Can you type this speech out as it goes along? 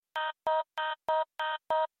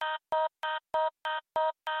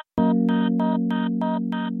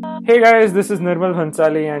Hey guys, this is Nirmal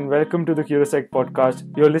Bhansali and welcome to the Curosec podcast.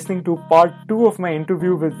 You're listening to part 2 of my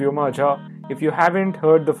interview with Vyoma Jha. If you haven't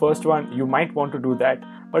heard the first one, you might want to do that.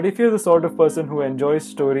 But if you're the sort of person who enjoys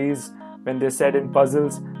stories when they're set in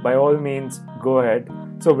puzzles, by all means, go ahead.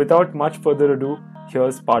 So without much further ado,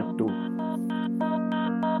 here's part 2.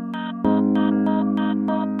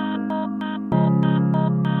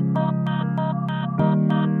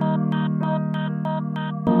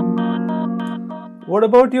 What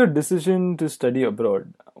about your decision to study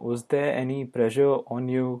abroad? Was there any pressure on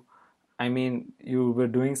you? I mean, you were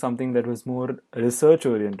doing something that was more research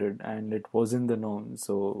oriented and it wasn't the norm.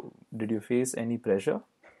 So, did you face any pressure?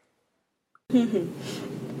 No,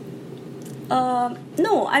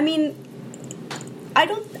 I mean,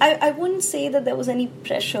 I wouldn't say that there was any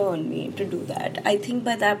pressure on me to do that. I think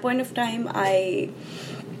by that point of time, I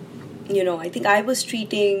think I was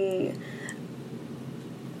treating,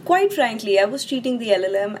 quite frankly, I was treating the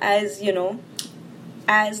LLM as,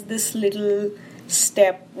 as this little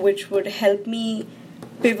step which would help me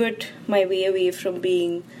pivot my way away from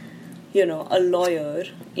being, a lawyer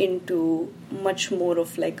into much more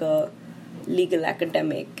of like a legal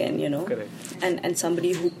academic, and Correct. and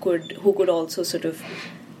somebody who could also sort of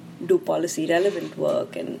do policy relevant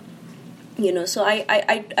work. And so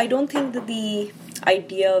I don't think that the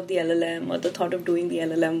idea of the LLM or the thought of doing the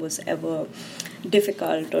LLM was ever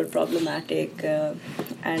difficult or problematic,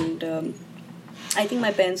 and I think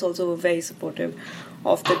my parents also were very supportive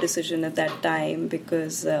of the decision at that time,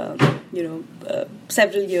 because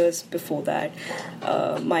several years before that,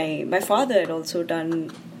 my father had also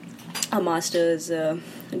done a master's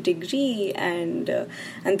degree, and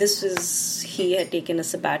this was, he had taken a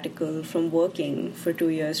sabbatical from working for 2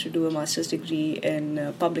 years to do a master's degree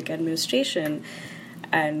in public administration.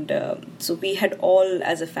 And so we had all,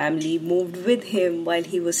 as a family, moved with him while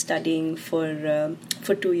he was studying for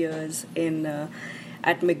 2 years in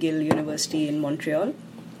at McGill University in Montreal,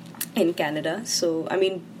 in Canada. So I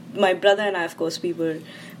mean, my brother and I, of course, we were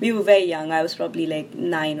very young. I was probably like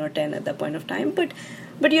 9 or 10 at that point of time, but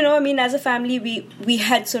I mean, as a family, we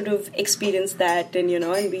had sort of experienced that, and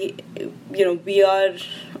and we are,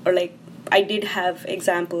 or like, I did have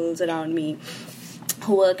examples around me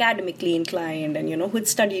who were academically inclined, and who had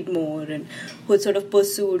studied more and who had sort of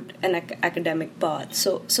pursued an academic path.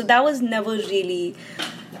 So that was never really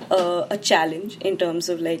a challenge in terms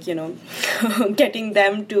of like getting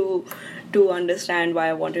them to understand why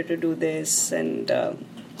I wanted to do this, and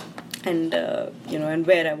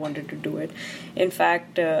where I wanted to do it. In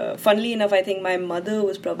fact, funnily enough, I think my mother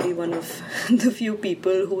was probably one of the few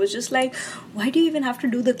people who was just like, why do you even have to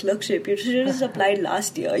do the clerkship? You should have just applied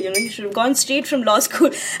last year. You should have gone straight from law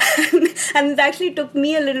school. And it actually took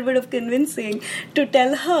me a little bit of convincing to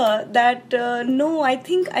tell her that, no, I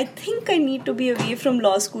think I need to be away from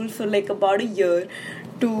law school for like about a year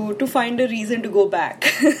to find a reason to go back.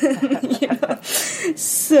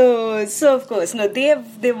 So of course, no,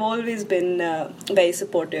 they've always been very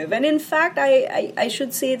supportive. And in fact, I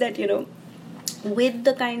should say that with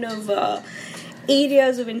the kind of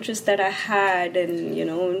areas of interest that I had, and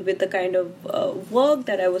with the kind of work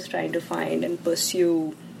that I was trying to find and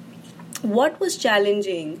pursue, what was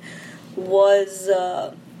challenging was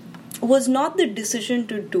not the decision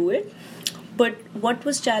to do it, but what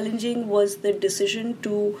was challenging was the decision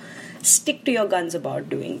to stick to your guns about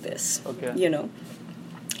doing this. Okay.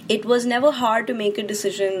 It was never hard to make a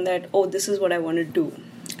decision that, oh, this is what I want to do.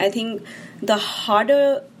 I think the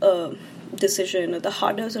harder decision, or the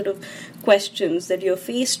harder sort of questions that you're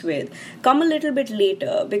faced with, come a little bit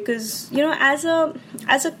later, because as a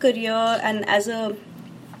career, and as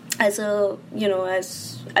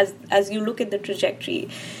you look at the trajectory,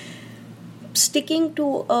 sticking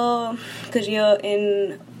to a career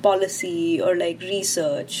in policy or like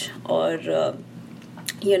research, or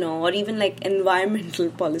or even like environmental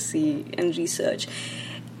policy and research,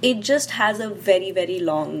 it just has a very, very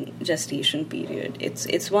long gestation period.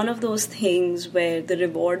 It's one of those things where the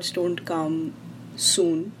rewards don't come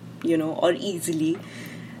soon, or easily.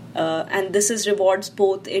 And this is rewards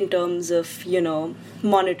both in terms of,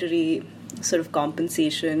 monetary sort of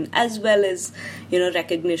compensation, as well as,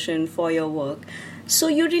 recognition for your work. So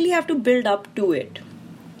you really have to build up to it,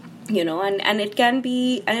 and it can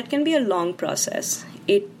be a long process.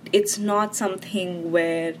 It's not something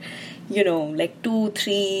where, like 2,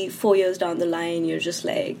 3, 4 years down the line, you're just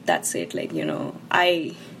like, that's it, like,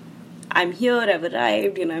 I'm here, I've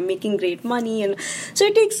arrived, I'm making great money. And so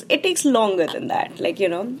it takes longer than that. Like,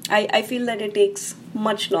 I feel that it takes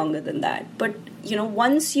much longer than that. But,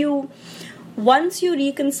 once you once you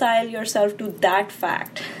reconcile yourself to that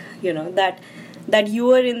fact, that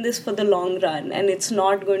you are in this for the long run, and it's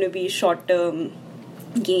not going to be short-term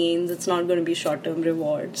gains, it's not going to be short-term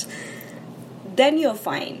rewards, then you're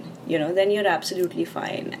fine. Then you're absolutely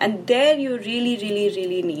fine. And there you really, really,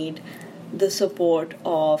 really need the support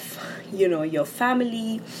of, your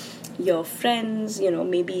family, your friends,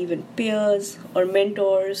 maybe even peers or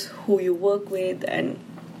mentors who you work with, and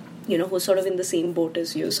who's sort of in the same boat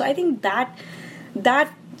as you. So I think that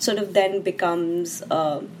sort of then becomes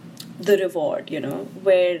the reward,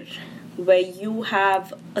 where you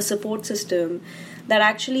have a support system that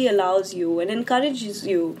actually allows you and encourages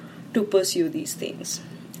you to pursue these things.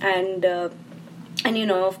 And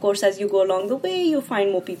of course, as you go along the way, you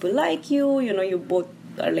find more people like you. You both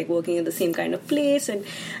are like working in the same kind of place, and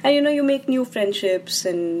you make new friendships,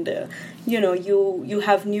 and you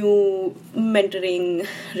have new mentoring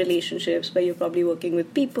relationships where you're probably working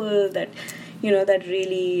with people that that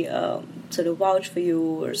really sort of vouch for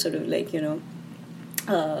you, or sort of like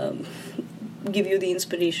give you the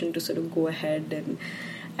inspiration to sort of go ahead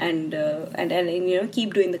and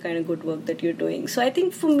keep doing the kind of good work that you're doing. So I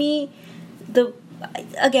think for me,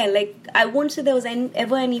 I won't say there was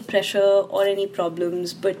ever any pressure or any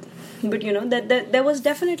problems, but that there was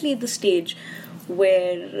definitely the stage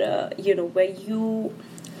where where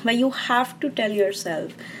you have to tell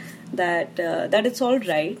yourself that it's all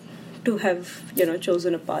right to have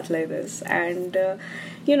chosen a path like this, and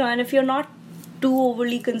and if you're not too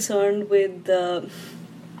overly concerned with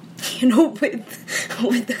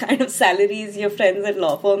with the kind of salaries your friends at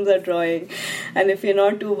law firms are drawing, and if you're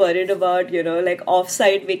not too worried about like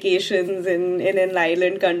off-site vacations in an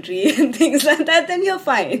island country and things like that, then you're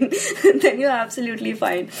fine. Then you're absolutely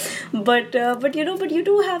fine. But you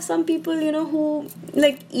do have some people who,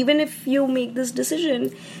 like, even if you make this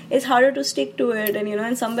decision, it's harder to stick to it,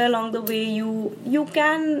 and somewhere along the way you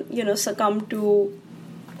can succumb to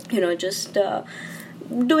just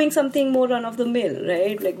doing something more run of the mill,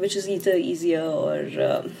 right? Like, which is either easier or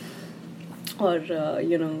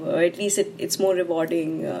at least it's more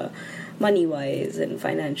rewarding money wise and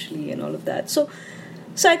financially and all of that. So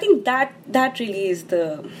I think that really is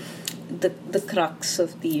the crux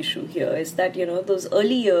of the issue here, is that those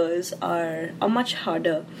early years are much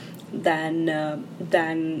harder than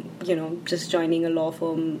just joining a law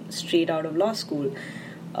firm straight out of law school.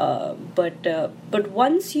 But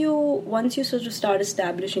once you sort of start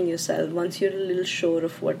establishing yourself, once you're a little sure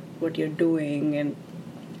of what you're doing, and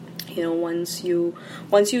once you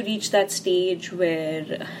reach that stage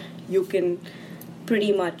where you can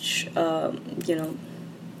pretty much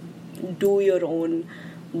do your own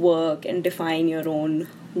work and define your own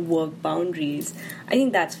work boundaries, I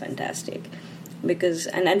think that's fantastic. Because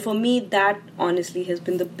and for me, that honestly has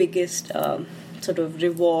been the biggest sort of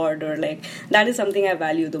reward, or like that is something I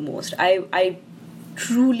value the most. I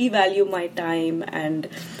truly value my time and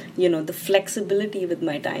the flexibility with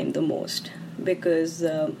my time the most, because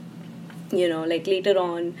like later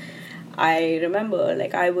on, I remember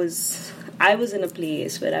like I was in a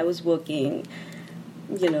place where I was working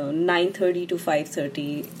 9:30 to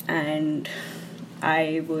 5:30, and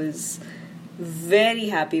I was very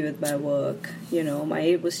happy with my work.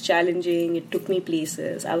 It was challenging, it took me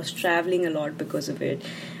places, I was traveling a lot because of it,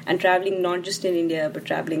 and traveling not just in India but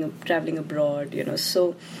traveling abroad,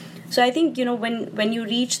 so I think when you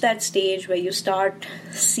reach that stage where you start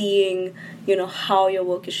seeing how your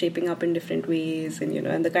work is shaping up in different ways,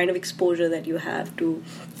 and the kind of exposure that you have to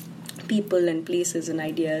people and places and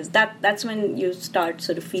ideas, that's when you start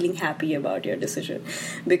sort of feeling happy about your decision.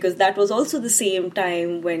 Because that was also the same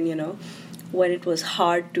time when it was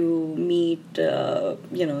hard to meet,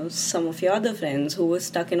 some of your other friends who were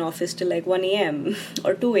stuck in office till like 1 a.m.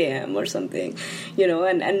 or 2 a.m. or something,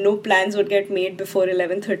 and no plans would get made before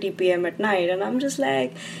 11:30 p.m. at night. And I'm just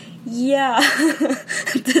like, yeah,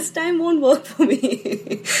 this time won't work for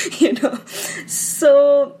me,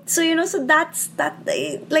 So that's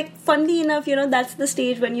like, funnily enough, that's the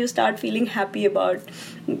stage when you start feeling happy about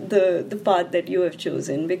the path that you have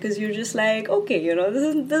chosen, because you're just like, okay,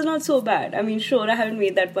 this is not so bad. I mean, sure, I haven't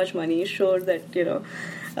made that much money. Sure that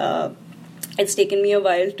it's taken me a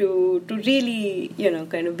while to really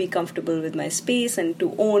kind of be comfortable with my space and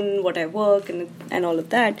to own what I work and all of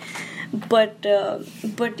that. But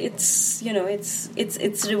it's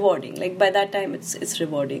it's rewarding. Like, by that time it's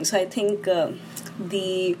rewarding. So I think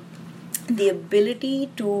the ability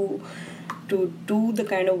to do the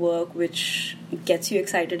kind of work which gets you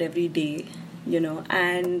excited every day,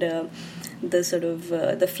 and the sort of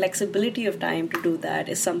the flexibility of time to do that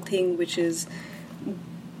is something which is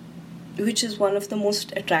one of the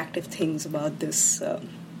most attractive things about this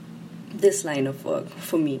this line of work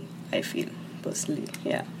for me, I feel personally.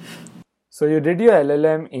 Yeah. So you did your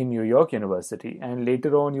LLM in New York University, and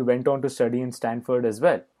later on you went on to study in Stanford as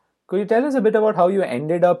well. Could you tell us a bit about how you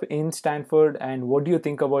ended up in Stanford, and what do you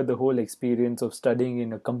think about the whole experience of studying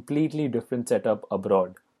in a completely different setup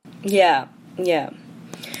abroad? Yeah, yeah.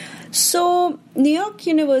 So New York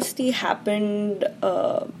University happened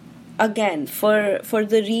again for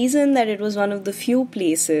the reason that it was one of the few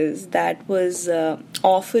places that was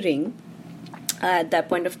offering at that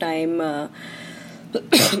point of time a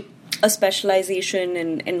specialization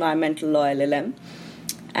in environmental law LLM.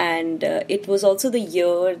 And it was also the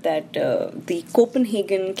year that the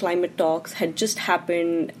Copenhagen climate talks had just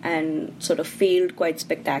happened and sort of failed quite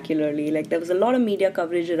spectacularly. Like, there was a lot of media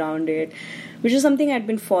coverage around it, which is something I'd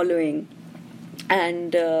been following.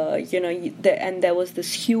 And, and there was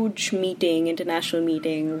this huge meeting, international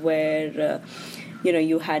meeting, where,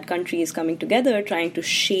 you had countries coming together trying to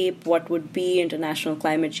shape what would be international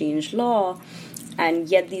climate change law. And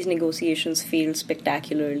yet these negotiations failed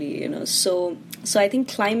spectacularly, So I think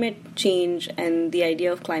climate change and the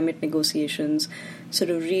idea of climate negotiations sort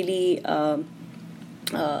of really, that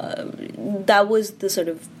was the sort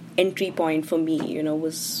of entry point for me,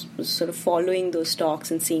 was sort of following those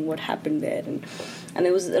talks and seeing what happened there. And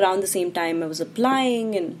it was around the same time I was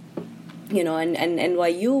applying, and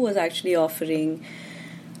NYU was actually offering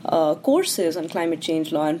courses on climate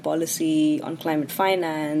change law and policy, on climate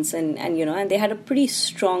finance, and they had a pretty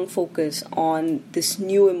strong focus on this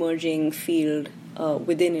new emerging field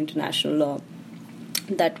within international law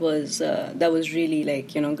that was really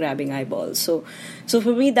grabbing eyeballs. So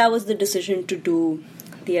for me, that was the decision to do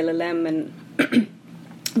the LLM and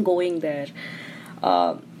going there.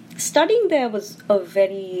 Studying there was a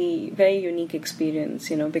very, very unique experience,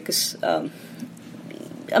 because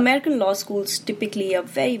American law schools typically are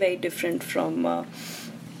very, very different from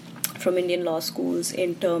Indian law schools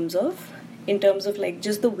in terms of like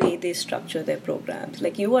just the way they structure their programs.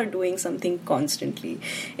 Like, you are doing something constantly.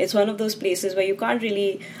 It's one of those places where you can't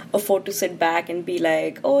really afford to sit back and be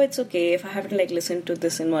like, oh, it's okay if I haven't listened to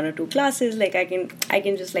this in one or two classes, I can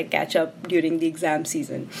just catch up during the exam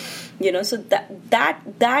season, So that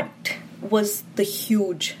was the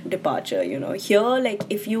huge departure, Here,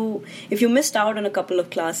 if you missed out on a couple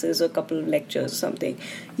of classes or a couple of lectures or something,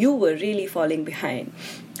 you were really falling behind.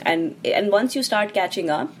 And once you start catching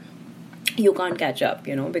up, you can't catch up,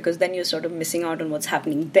 because then you're sort of missing out on what's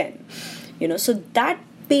happening then, So that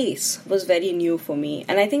pace was very new for me.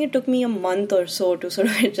 And I think it took me a month or so to sort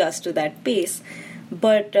of adjust to that pace.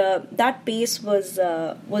 But that pace was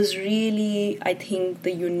really, I think,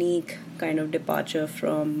 the unique kind of departure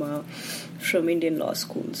from Indian law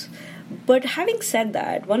schools. But having said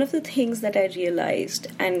that, one of the things that I realized,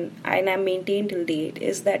 and I maintain till date,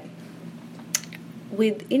 is that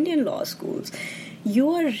with Indian law schools,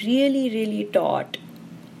 you are really, really taught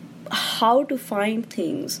how to find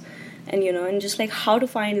things, and just how to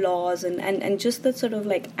find laws, and just that sort of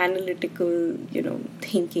analytical,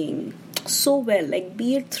 thinking so well,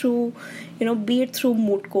 be it through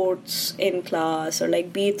moot courts in class, or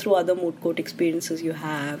be it through other moot court experiences you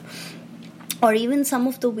have, or even some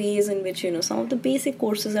of the ways in which some of the basic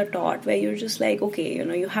courses are taught, where you're just okay,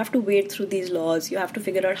 you have to wade through these laws, you have to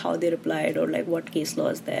figure out how they're applied, or what case law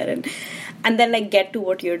is there, and then get to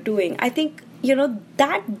what you're doing. I think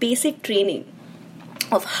that basic training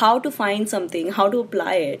of how to find something, how to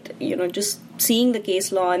apply it, just seeing the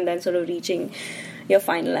case law and then sort of reaching your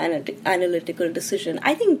final analytical decision,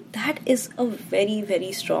 I think that is a very,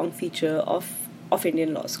 very strong feature of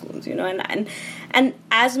Indian law schools, and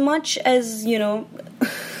as much as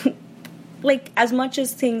as much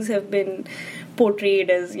as things have been portrayed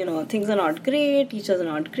as things are not great, teachers are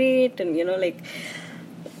not great, and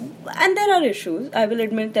and there are issues. I will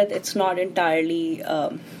admit that it's not entirely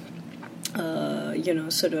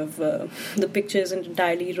the picture isn't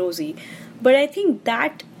entirely rosy, but I think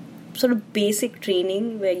that sort of basic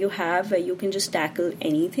training where you can just tackle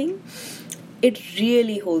anything, it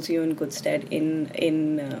really holds you in good stead in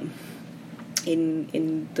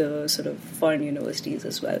the sort of foreign universities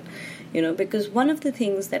as well, because one of the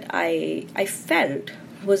things that I felt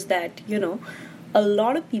was that a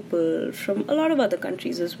lot of people from a lot of other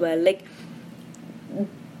countries as well,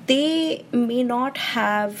 they may not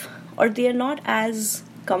have, or they are not as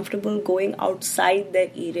comfortable going outside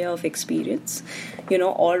their area of experience,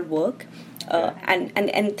 or work,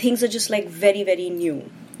 and things are just very, very new,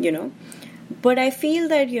 But I feel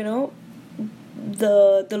that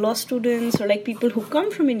the law students, or people who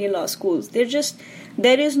come from Indian law schools,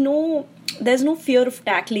 there is no there's no fear of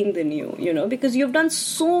tackling the new, because you've done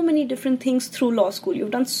so many different things through law school. You've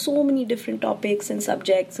done so many different topics and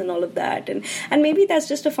subjects and all of that. And maybe that's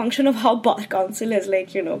just a function of how Bar Council has,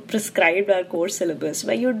 prescribed our course syllabus,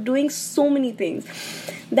 where you're doing so many things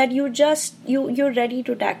that you're ready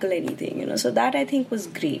to tackle anything, So that, I think, was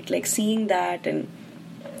great, seeing that. And,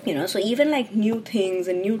 so even new things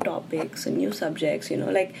and new topics and new subjects,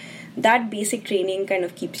 that basic training kind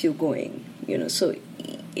of keeps you going, So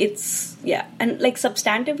it's, and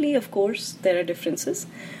substantively, of course, there are differences,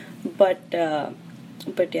 but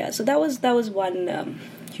yeah, so that was one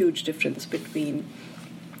huge difference between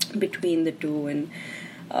the two. And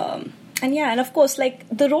of course,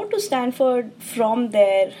 the road to Stanford from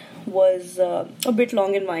there was a bit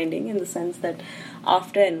long and winding, in the sense that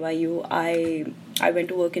after NYU, I went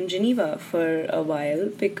to work in Geneva for a while,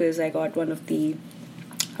 because I got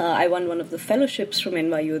I won one of the fellowships from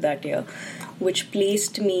NYU that year, which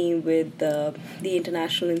placed me with the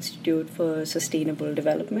International Institute for Sustainable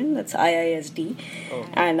Development, that's IISD. Oh.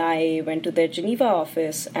 And I went to their Geneva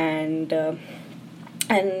office and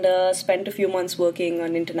spent a few months working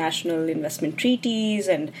on international investment treaties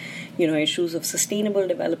and, issues of sustainable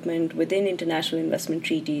development within international investment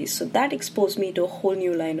treaties. So that exposed me to a whole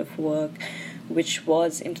new line of work, which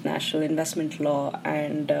was international investment law.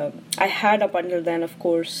 And I had, up until then, of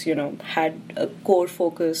course, had a core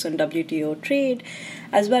focus on WTO trade,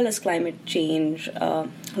 as well as climate change,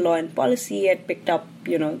 law and policy. I'd picked up,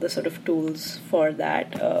 the sort of tools for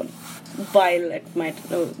that while at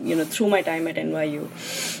through my time at NYU.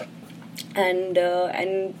 And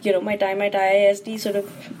my time at IISD sort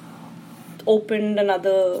of opened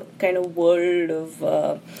another kind of world of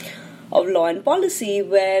law and policy,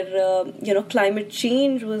 where climate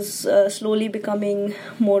change was slowly becoming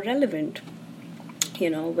more relevant.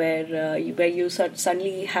 Where you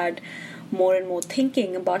suddenly had more and more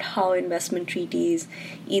thinking about how investment treaties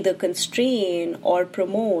either constrain or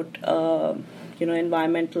promote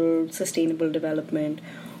environmental sustainable development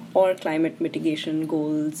or climate mitigation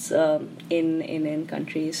goals in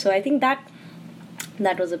countries. So I think that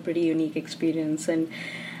was a pretty unique experience. And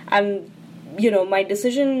my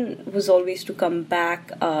decision was always to come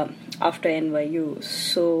back after NYU.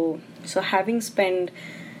 So having spent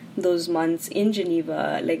those months in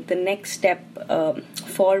Geneva, the next step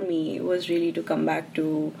for me was really to come back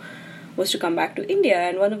to India.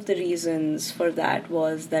 And one of the reasons for that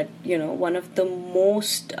was that, one of the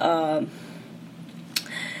most one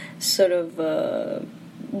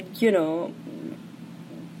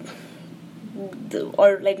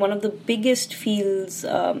of the biggest fields,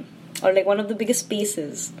 one of the biggest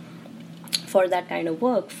spaces for that kind of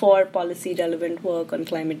work, for policy relevant work on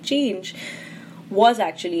climate change, was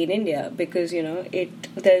actually in India, because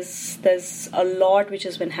there's a lot which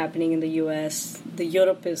has been happening in the US. The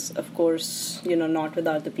Europe is, of course, not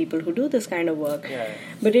without the people who do this kind of work. Yeah.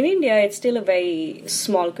 But in India, it's still a very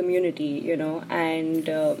small community, and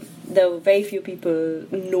there were very few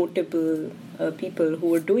notable people who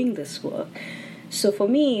were doing this work. So for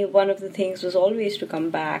me, one of the things was always to come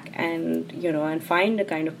back and find a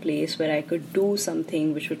kind of place where I could do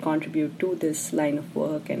something which would contribute to this line of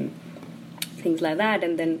work and things like that.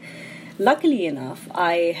 And then, luckily enough,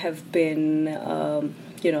 I have been,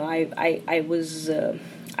 I was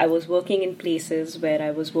working in places where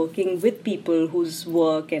I was working with people whose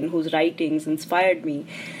work and whose writings inspired me,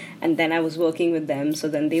 and then I was working with them. So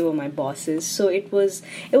then they were my bosses. So it was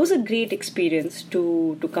a great experience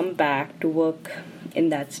to come back to work in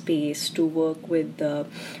that space, to work with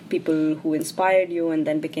people who inspired you and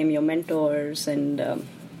then became your mentors, and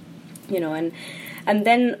and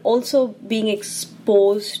then also being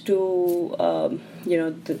exposed to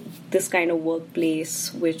this kind of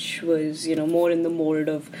workplace, which was more in the mold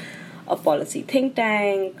of a policy think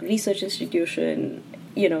tank, research institution.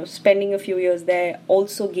 Spending a few years there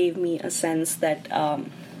also gave me a sense that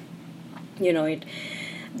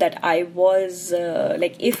that I was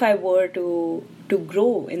if I were to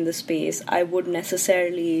grow in the space, I would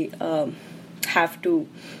necessarily have to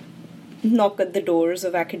knock at the doors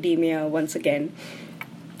of academia once again.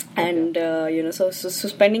 And so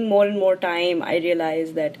spending more and more time, I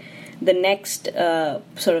realized that the next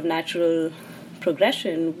sort of natural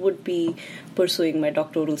progression would be pursuing my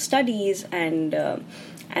doctoral studies and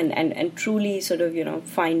truly sort of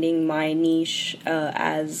finding my niche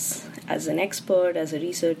as an expert, as a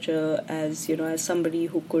researcher, as as somebody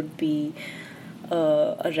who could be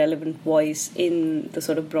a relevant voice in the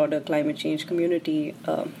sort of broader climate change community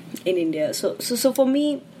in India. So for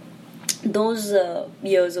me, those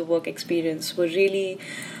years of work experience were really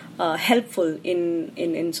helpful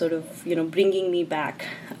in sort of bringing me back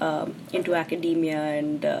into academia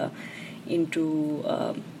and into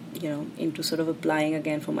into sort of applying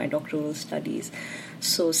again for my doctoral studies.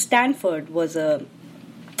 So Stanford was a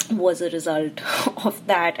result of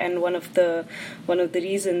that, and one of the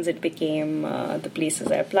reasons it became the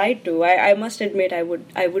places I applied to. I must admit I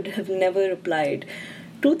would have never applied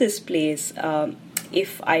to this place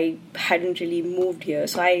if I hadn't really moved here.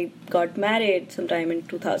 So I got married sometime in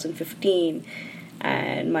 2015,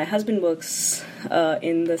 and my husband works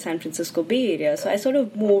in the San Francisco Bay Area. So I sort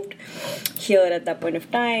of moved here at that point of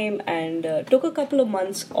time and took a couple of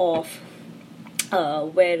months off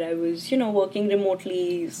where I was, working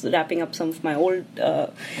remotely, wrapping up some of my old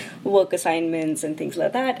work assignments and things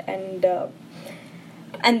like that, and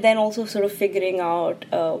then also sort of figuring out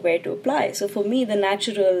where to apply. So for me, the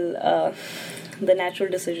natural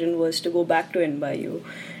decision was to go back to NYU,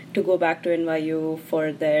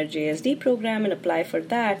 for their JSD program and apply for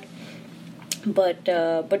that. But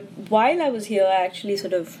while I was here, I actually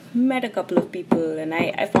sort of met a couple of people, and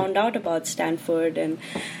I found out about Stanford and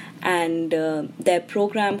their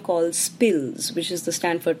program called SPILS, which is the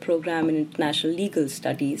Stanford Program in International Legal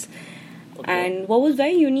Studies. Okay. And what was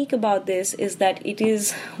very unique about this is that it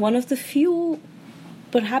is one of the few,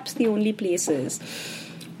 perhaps the only places,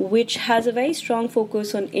 which has a very strong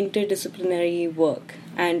focus on interdisciplinary work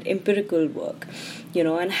and empirical work,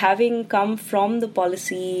 and having come from the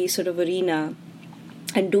policy sort of arena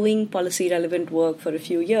and doing policy relevant work for a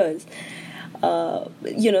few years,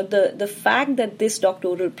 the fact that this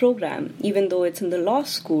doctoral program, even though it's in the law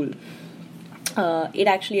school, it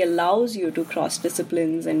actually allows you to cross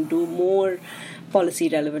disciplines and do more policy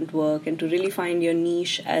relevant work and to really find your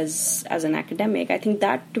niche as an academic. I think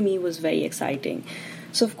that to me was very exciting.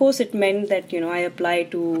 So of course it meant that I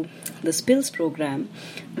applied to the SPILS program,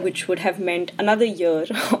 which would have meant another year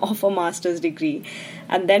of a master's degree,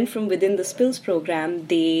 and then from within the SPILS program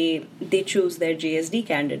they choose their JSD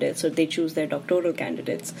candidates, or they choose their doctoral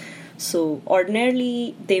candidates. So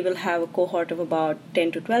ordinarily they will have a cohort of about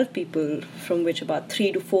 10 to 12 people, from which about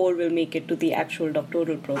 3 to 4 will make it to the actual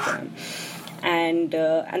doctoral program. And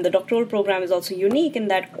the doctoral program is also unique in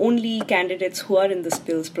that only candidates who are in the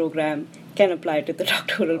SPILS program can apply to the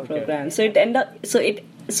doctoral program. So it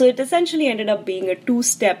essentially ended up being a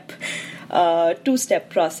two-step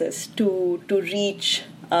process to reach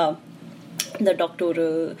the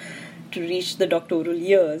doctoral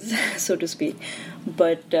years, so to speak.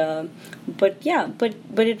 But it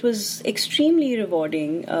was extremely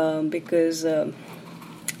rewarding because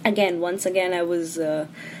once again I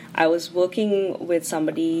was working with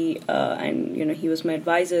somebody, and he was my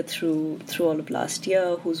advisor through all of last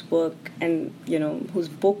year, whose work and whose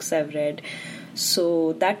books I've read.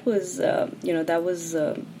 So that was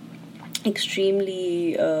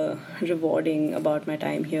extremely rewarding about my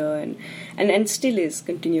time here, and still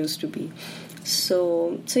continues to be.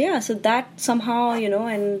 So that somehow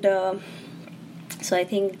so I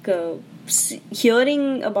think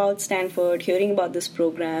hearing about Stanford, hearing about this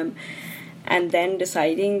program, and then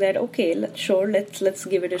deciding that let's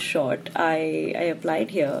give it a shot. I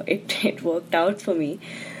applied here. It worked out for me,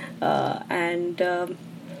 and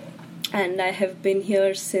I have been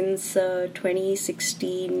here since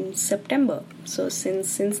 2016 September. So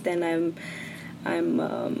since then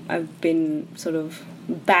I've been sort of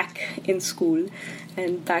back in school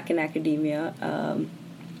and back in academia,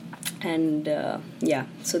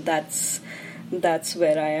 so that's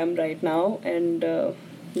where I am right now, and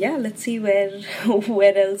let's see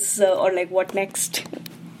where else or like what next.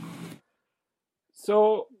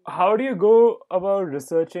 So how do you go about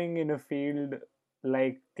researching in a field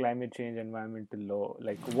like climate change, environmental law?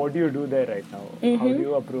 Like, what do you do there right now? Mm-hmm. How do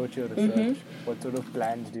you approach your research? Mm-hmm. What sort of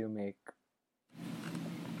plans do you make?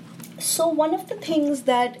 So one of the things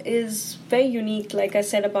that is very unique, like I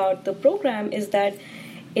said about the program, is that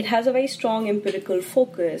it has a very strong empirical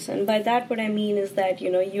focus. And by that what I mean is that,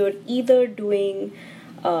 you're either doing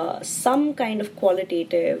some kind of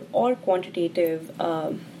qualitative or quantitative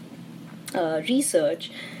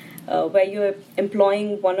research where you're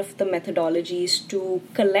employing one of the methodologies to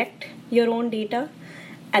collect your own data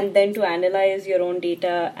and then to analyze your own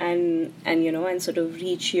data and sort of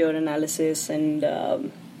reach your analysis and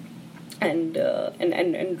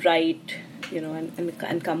write,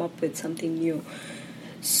 and come up with something new.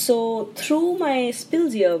 So through my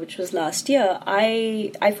SPILS year, which was last year,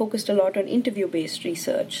 I focused a lot on interview-based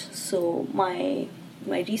research. So my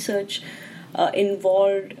research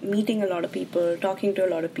involved meeting a lot of people, talking to a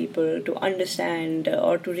lot of people to understand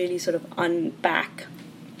or to really sort of unpack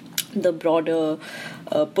the broader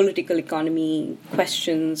political economy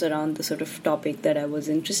questions around the sort of topic that I was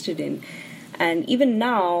interested in. And even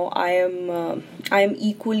now, I am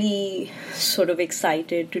equally sort of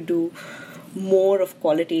excited to do more of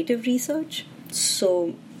qualitative research.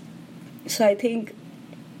 So I think,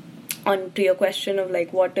 on to your question of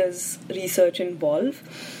like what does research involve,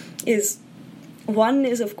 is one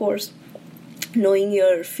is of course knowing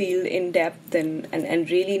your field in depth and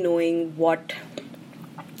really knowing what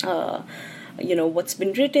what's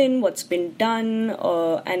been written, what's been done,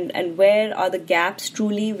 and where are the gaps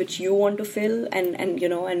truly which you want to fill, and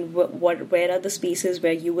where are the spaces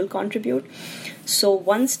where you will contribute. So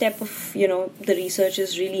one step of the research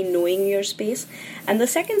is really knowing your space, and the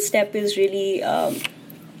second step is really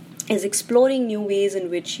is exploring new ways in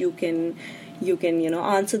which you can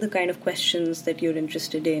answer the kind of questions that you're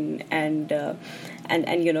interested in, and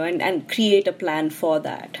create a plan for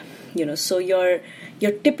that. So your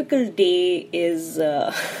typical day is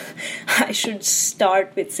I should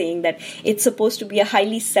start with saying that it's supposed to be a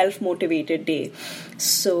highly self-motivated day.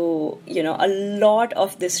 So a lot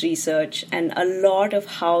of this research and a lot of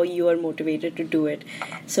how you are motivated to do it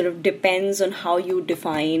sort of depends on how you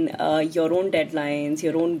define your own deadlines,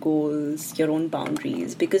 your own goals, your own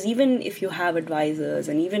boundaries. Because even if you have advisors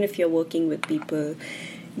and even if you're working with people,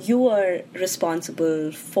 you are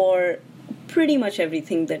responsible for pretty much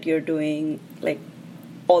everything that you're doing, like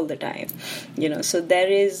all the time. So there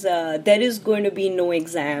is going to be no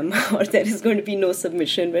exam or there is going to be no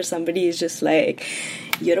submission where somebody is just like,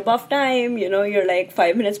 you're above time, you're like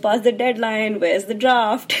 5 minutes past the deadline, where's the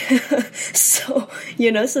draft? So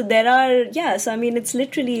there are, so I mean,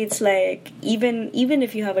 it's like, even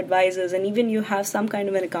if you have advisors and even you have some kind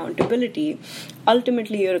of an accountability,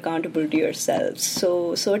 ultimately you're accountable to yourself.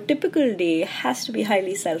 So a typical day has to be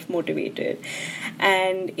highly self-motivated,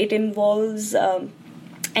 and it involves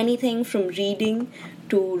anything from reading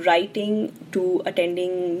to writing to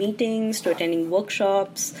attending meetings to attending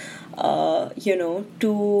workshops,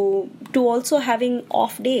 to also having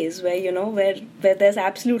off days where there's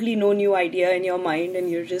absolutely no new idea in your mind and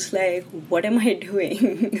you're just like, what am I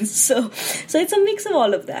doing? So it's a mix of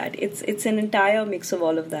all of that. It's an entire mix of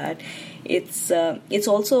all of that. It's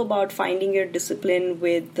also about finding your discipline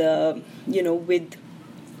with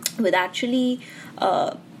actually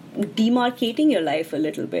demarcating your life a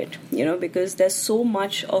little bit, because there's so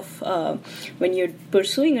much of when you're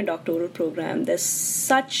pursuing a doctoral program, there's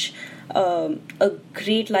such a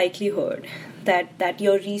great likelihood that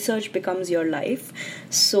your research becomes your life.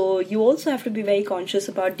 So you also have to be very conscious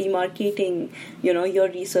about demarcating your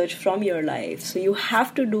research from your life. So you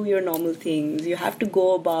have to do your normal things. You have to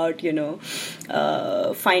go about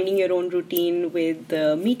finding your own routine with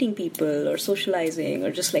meeting people or socializing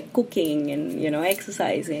or just like cooking and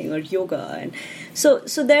exercising or yoga. And so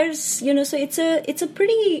there's so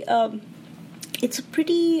it's a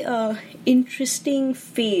pretty interesting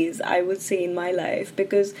phase, I would say, in my life,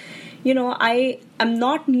 because I'm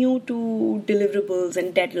not new to deliverables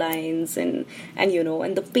and deadlines and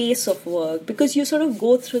the pace of work, because you sort of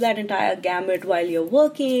go through that entire gamut while you're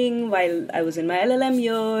working, while I was in my LLM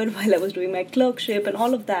year, while I was doing my clerkship and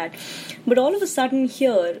all of that. But all of a sudden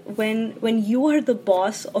here, when you are the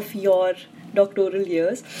boss of your doctoral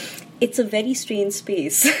years, it's a very strange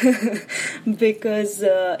space because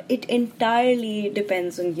it entirely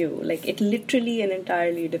depends on you. Like, it literally and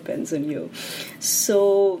entirely depends on you.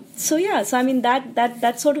 So I mean,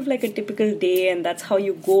 that's sort of like a typical day, and that's how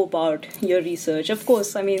you go about your research. Of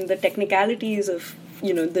course, I mean, the technicalities of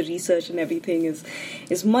the research and everything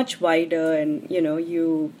is much wider, and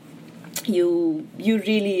you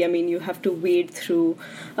really, I mean, you have to wade through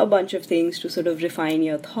a bunch of things to sort of refine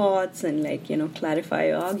your thoughts and clarify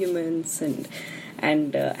your arguments and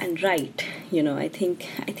write. I think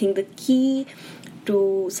the key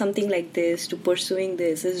to something like this, to pursuing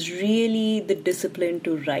this, is really the discipline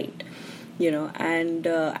to write. And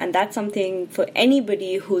that's something for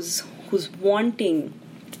anybody who's wanting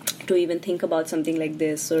to even think about something like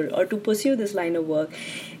this or to pursue this line of work,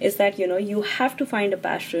 is that you have to find a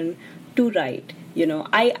passion to write.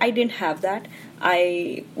 I didn't have that.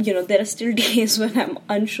 There are still days when I'm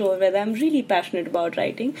unsure whether I'm really passionate about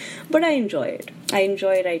writing, but I enjoy it. I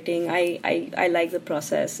enjoy writing. I like the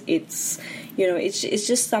process. It's it's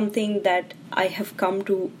just something that I have come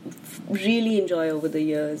to really enjoy over the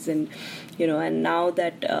years, and and now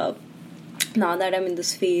that I'm in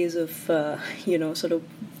this phase of sort of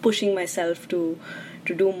pushing myself to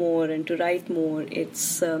do more and to write more,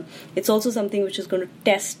 it's also something which is going to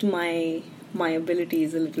test my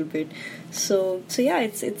abilities a little bit. So yeah,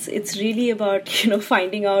 it's really about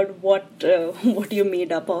finding out what you're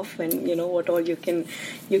made up of, and what all you can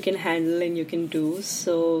handle and you can do.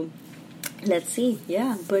 So let's see.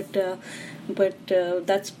 Yeah, but But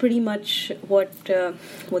that's pretty much what the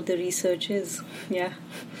research is. Yeah.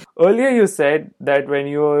 Earlier, you said that when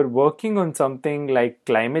you're working on something like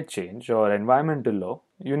climate change or environmental law,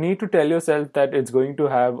 you need to tell yourself that it's going to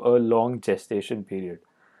have a long gestation period,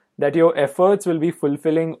 that your efforts will be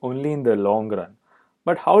fulfilling only in the long run.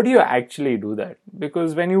 But how do you actually do that?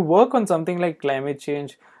 Because when you work on something like climate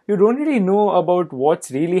change, you don't really know about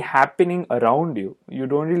what's really happening around you. You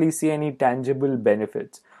don't really see any tangible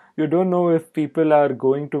benefits. You don't know if people are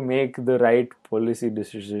going to make the right policy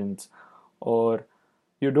decisions, or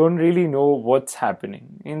you don't really know what's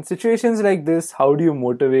happening. In situations like this, how do you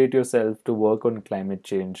motivate yourself to work on climate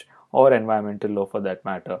change or environmental law for that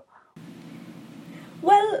matter?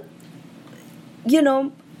 Well,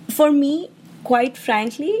 for me, quite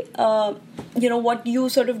frankly, what you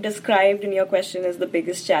sort of described in your question as the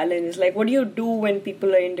biggest challenge. Like, what do you do when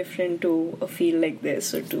people are indifferent to a field like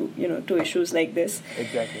this, or to issues like this?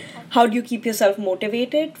 Exactly. How do you keep yourself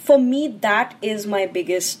motivated? For me, that is my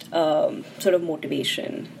biggest sort of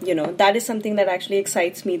motivation. That is something that actually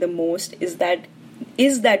excites me the most, is that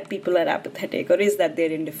people are apathetic, or is that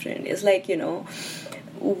they're indifferent? It's like,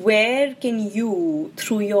 where can you,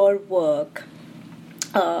 through your work,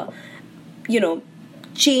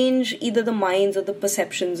 change either the minds or the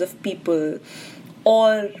perceptions of people,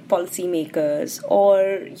 or policymakers,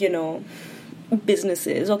 or,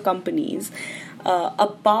 businesses or companies,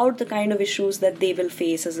 about the kind of issues that they will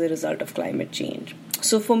face as a result of climate change.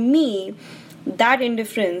 So for me, that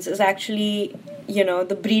indifference is actually,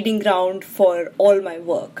 the breeding ground for all my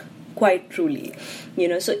work, quite truly.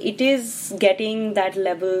 So it is getting that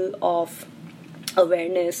level of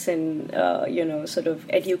awareness and, sort of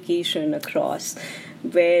education across,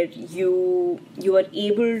 where you are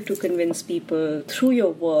able to convince people through your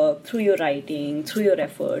work, through your writing, through your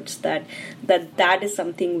efforts, that is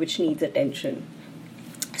something which needs attention.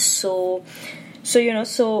 So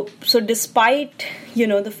despite,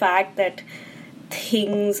 the fact that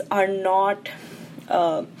things are not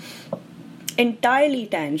entirely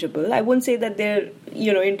tangible, I wouldn't say that they're,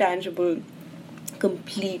 intangible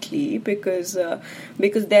completely, because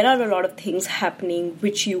there are a lot of things happening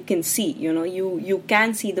which you can see. You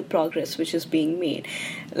can see the progress which is being made.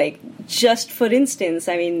 Like, just for instance,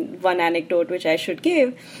 one anecdote which I should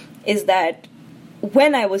give is that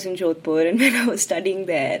when I was in Jodhpur and when I was studying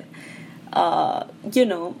there, I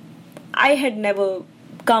had never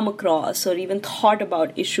come across or even thought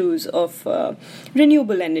about issues of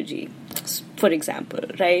renewable energy, for example,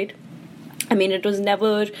 right?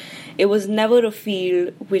 It was never a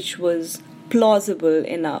field which was plausible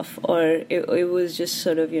enough, or it was just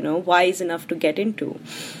sort of, wise enough to get into.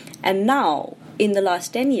 And now, in the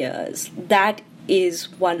last 10 years, that is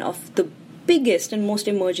one of the biggest and most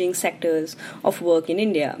emerging sectors of work in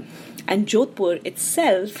India. And Jodhpur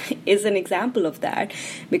itself is an example of that,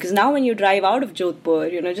 because now when you drive out of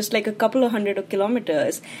Jodhpur, just like a couple of hundred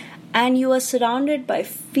kilometers, and you are surrounded by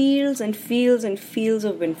fields and fields and fields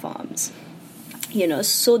of wind farms.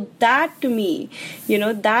 So that, to me,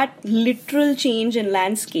 that literal change in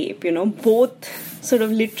landscape, both sort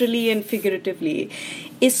of literally and figuratively,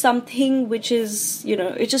 is something which is,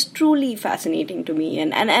 it's just truly fascinating to me.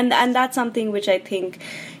 And that's something which I think,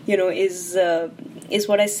 is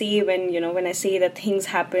what I say when I say that things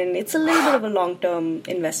happen. It's a little bit of a long-term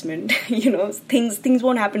investment. Things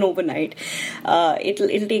won't happen overnight.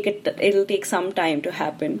 It'll take some time to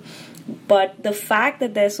happen. But the fact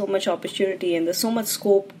that there's so much opportunity and there's so much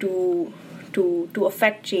scope to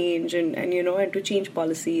affect change and to change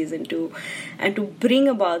policies and to bring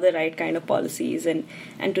about the right kind of policies and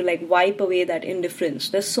to like wipe away that indifference,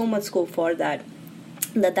 there's so much scope for that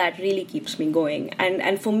really keeps me going.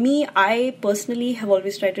 And for me, I personally have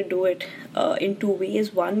always tried to do it in two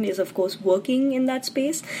ways. One is, of course, working in that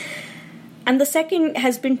space, and the second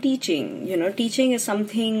has been teaching. Teaching is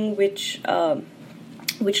something which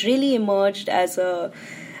really emerged as a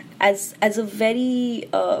very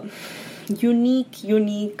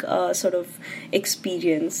unique sort of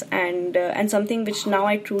experience, and something which now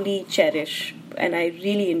I truly cherish, and I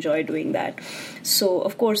really enjoy doing that. So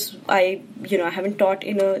of course I haven't taught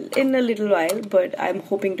in a little while, but I'm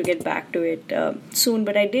hoping to get back to it soon.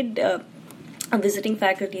 But I did a visiting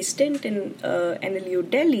faculty stint in NLU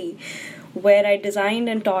Delhi, where I designed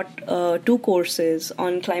and taught 2 courses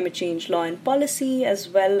on climate change law and policy, as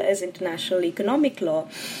well as international economic law.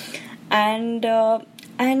 And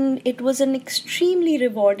it was an extremely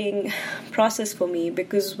rewarding process for me,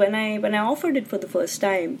 because when I offered it for the first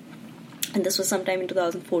time, and this was sometime in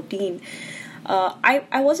 2014,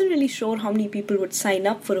 I wasn't really sure how many people would sign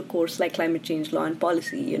up for a course like climate change law and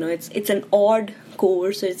policy. You know, it's an odd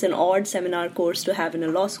course, it's an odd seminar course to have in a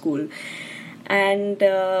law school, and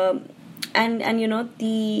you know,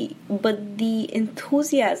 the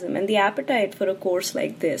enthusiasm and the appetite for a course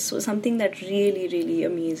like this was something that really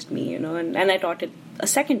amazed me, you know, and I taught it a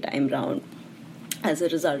second time round as a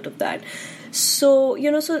result of that. So,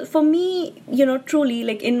 you know, so for me, you know, truly,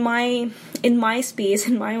 like in my space,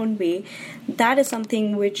 in my own way, that is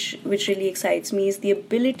something which really excites me, is the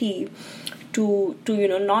ability to you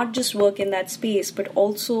know, not just work in that space, but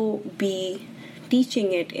also be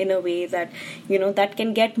teaching it in a way that, you know, that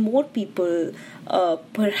can get more people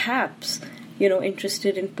perhaps, you know,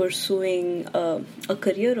 interested in pursuing a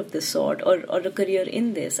career of this sort, or a career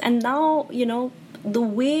in this. And now, you know, the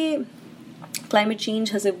way climate change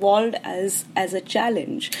has evolved as a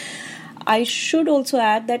challenge, I should also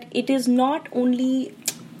add that it is not only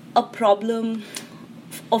a problem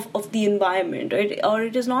of the environment, right? Or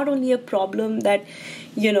it is not only a problem that,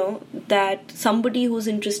 you know, that somebody who's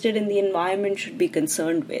interested in the environment should be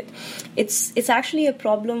concerned with. It's actually a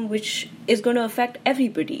problem which is going to affect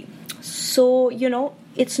everybody. So, you know,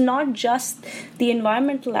 it's not just the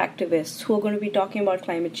environmental activists who are going to be talking about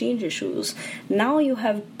climate change issues. Now you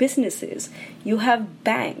have businesses, you have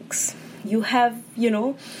banks, you have, you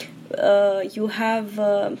know,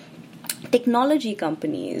 technology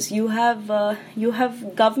companies, you have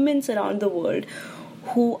governments around the world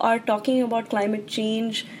who are talking about climate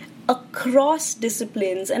change across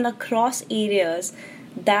disciplines and across areas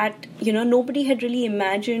that, you know, nobody had really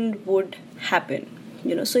imagined would happen.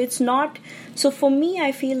 You know, so it's not. So for me,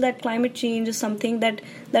 I feel that climate change is something that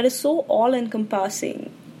is so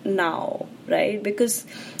all-encompassing now, right? Because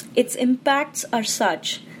its impacts are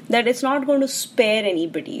such that it's not going to spare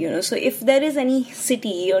anybody. You know, so if there is any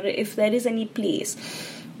city or if there is any place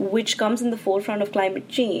which comes in the forefront of climate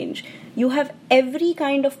change, you have every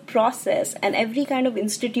kind of process and every kind of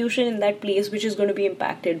institution in that place which is going to be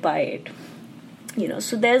impacted by it. You know,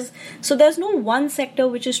 so there's no one sector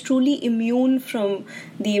which is truly immune from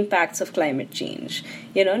the impacts of climate change.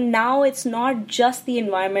 You know, now it's not just the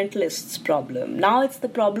environmentalists' problem. Now it's the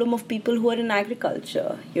problem of people who are in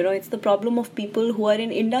agriculture. You know, it's the problem of people who are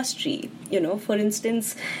in industry. You know, for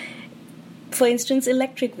instance,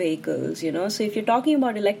 electric vehicles, you know. So if you're talking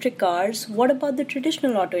about electric cars, what about the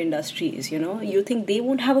traditional auto industries? You know, you think they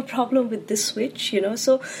won't have a problem with this switch? You know,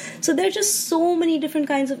 so there are just so many different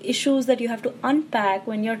kinds of issues that you have to unpack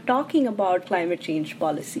when you're talking about climate change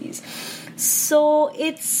policies. So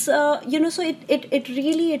it's you know, so it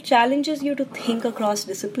really challenges you to think across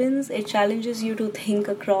disciplines. It challenges you to think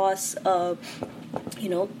across you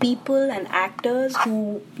know, people and actors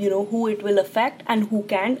who, you know, who it will affect and who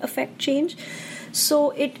can affect change.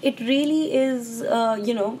 So it really is,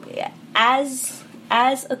 you know, as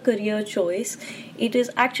a career choice, it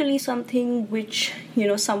is actually something which, you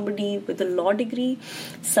know, somebody with a law degree,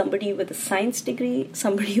 somebody with a science degree,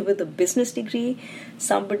 somebody with a business degree,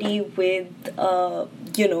 somebody with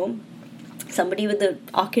you know, somebody with an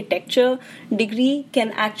architecture degree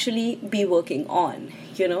can actually be working on.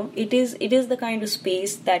 You know, it is the kind of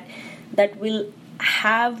space that will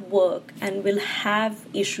have work and will have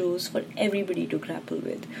issues for everybody to grapple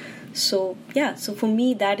with. So yeah, so for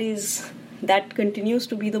me that continues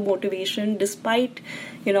to be the motivation, despite,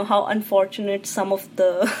 you know, how unfortunate some of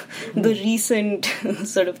the recent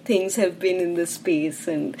sort of things have been in this space,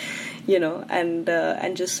 and, you know, and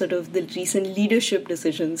just sort of the recent leadership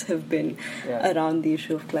decisions have been around the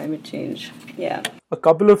issue of climate change. Yeah. A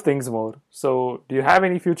couple of things more. So, do you have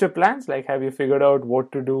any future plans? Like, have you figured out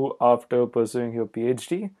what to do after pursuing your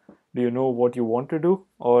PhD? Do you know what you want to do,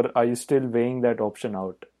 or are you still weighing that option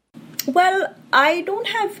out? Well, I don't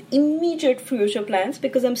have immediate future plans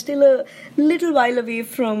because I'm still a little while away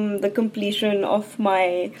from the completion of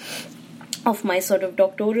my sort of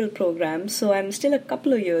doctoral program, so I'm still a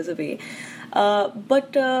couple of years away.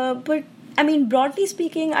 But I mean, broadly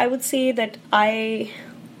speaking, I would say that I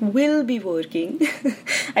will be working.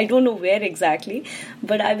 I don't know where exactly,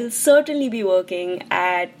 but I will certainly be working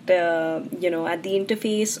at you know, at the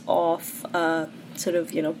interface of sort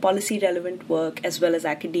of, you know, policy relevant work as well as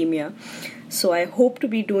academia. So I hope to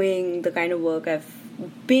be doing the kind of work I've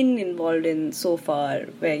been involved in so far,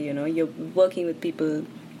 where, you know, you're working with people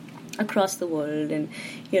across the world and,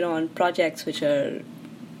 you know, on projects which are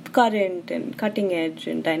current and cutting edge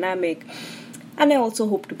and dynamic. And I also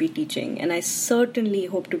hope to be teaching, and I certainly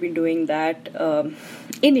hope to be doing that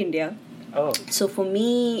in India. Oh. So for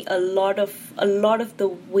me, a lot of the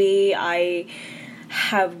way I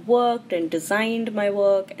have worked and designed my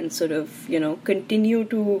work and sort of, you know, continue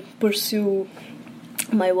to pursue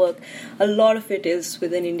my work, a lot of it is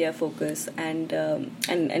with an India focus, and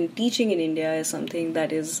teaching in India is something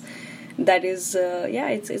that is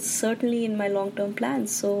it's certainly in my long-term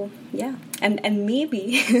plans. So yeah, and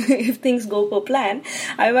maybe if things go per plan,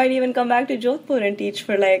 I might even come back to Jodhpur and teach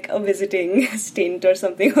for like a visiting stint or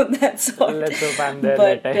something of that sort. Let's hope I'm there.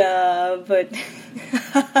 But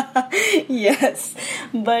yes,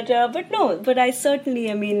 but no, but I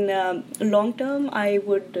certainly, I mean, long term, I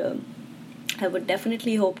would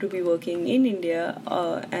definitely hope to be working in India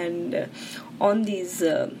and on these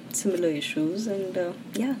similar issues, and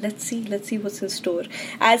let's see what's in store.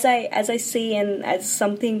 As I say, and as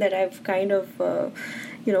something that I've kind of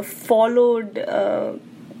followed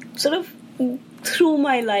sort of through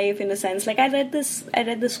my life in a sense. Like I read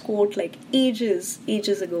this quote like ages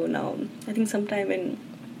ago now. I think sometime in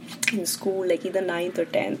school, like either 9th or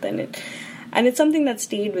 10th, and it's something that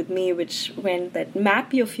stayed with me, which went that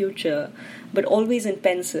map your future, but always in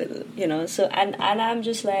pencil, So and I'm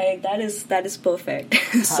just like, that is perfect.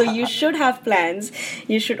 So you should have plans.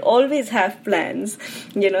 You should always have plans.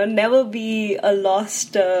 Never be a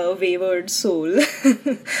lost, wayward soul.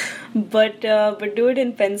 But do it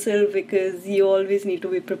in pencil, because you always need to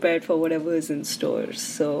be prepared for whatever is in store.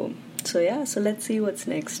 So yeah. So let's see what's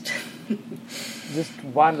next. Just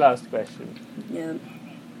one last question. Yeah.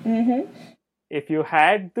 Mm-hmm. If you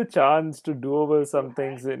had the chance to do over some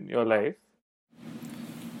things in your life,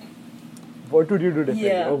 what would you do differently?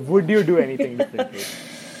 Yeah. Or would you do anything differently?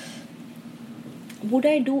 Would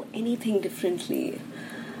I do anything differently?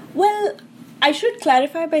 Well, I should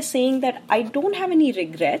clarify by saying that I don't have any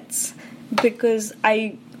regrets, because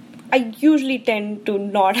I usually tend to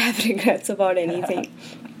not have regrets about anything.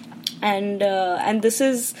 And this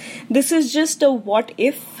is just a what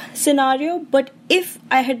if scenario. But if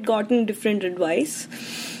I had gotten different advice,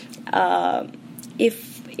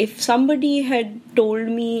 if somebody had told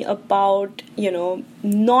me about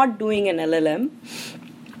not doing an LLM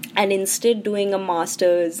and instead doing a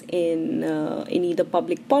master's in either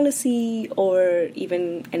public policy or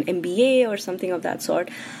even an MBA or something of that sort,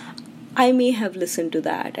 I may have listened to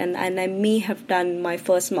that, and I may have done my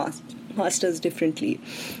first master's differently.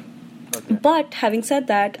 Okay. But having said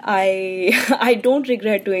that, I don't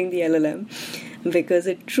regret doing the LLM, because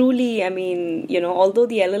it truly, I mean, although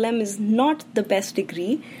the LLM is not the best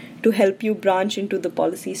degree to help you branch into the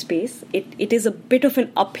policy space, it is a bit of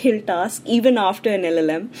an uphill task even after an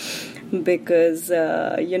LLM, because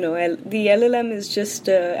the LLM is just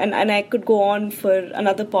and I could go on for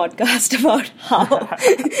another podcast about how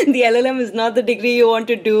the LLM is not the degree you want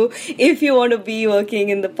to do if you want to be working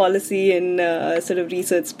in the policy and sort of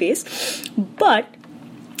research space. But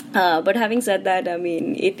having said that, I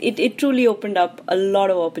mean, it truly opened up a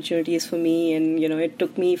lot of opportunities for me, and it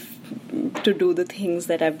took me to do the things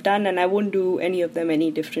that I've done, and I won't do any of them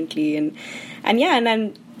any differently. And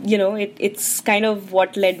it's kind of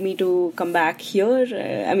what led me to come back here.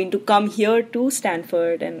 To come here to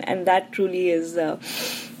Stanford, and that truly is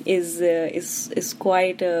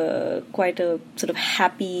quite a sort of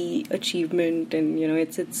happy achievement, and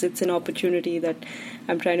it's an opportunity that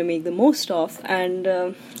I'm trying to make the most of.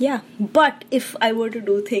 And but if I were to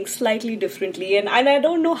do things slightly differently, and I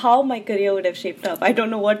don't know how my career would have shaped up, I don't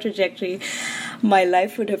know what trajectory my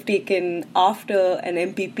life would have taken after an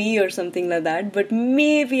MPP or something like that, but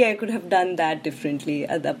maybe I could have done that differently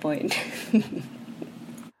at that point.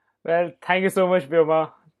 Well, thank you so much,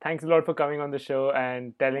 Vyoma. Thanks a lot for coming on the show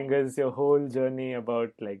and telling us your whole journey about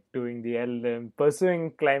like doing the LLM,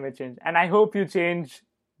 pursuing climate change. And I hope you change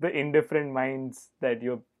the indifferent minds that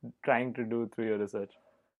you're trying to do through your research.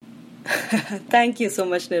 Thank you so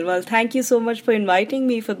much, Nirmal. Thank you so much for inviting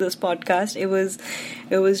me for this podcast. It was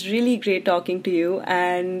really great talking to you.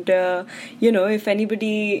 And if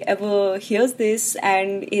anybody ever hears this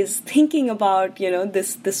and is thinking about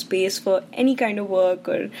this space for any kind of work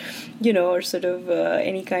or or sort of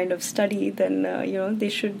any kind of study, then they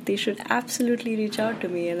should absolutely reach out to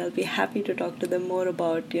me, and I'll be happy to talk to them more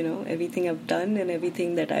about everything I've done and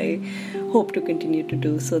everything that I hope to continue to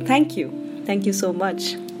do. So thank you so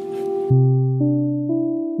much.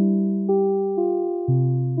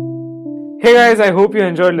 Hey guys, I hope you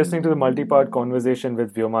enjoyed listening to the multi-part conversation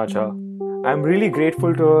with Vyoma Jha. I'm really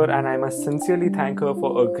grateful to her, and I must sincerely thank her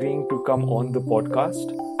for agreeing to come on the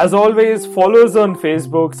podcast. As always, follow us on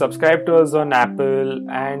Facebook, subscribe to us on Apple,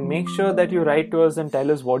 and make sure that you write to us and tell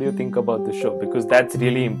us what you think about the show, because that's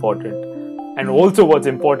really important. And also what's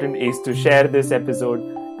important is to share this episode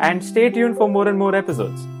and stay tuned for more and more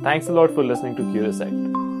episodes. Thanks a lot for listening to Curious Act.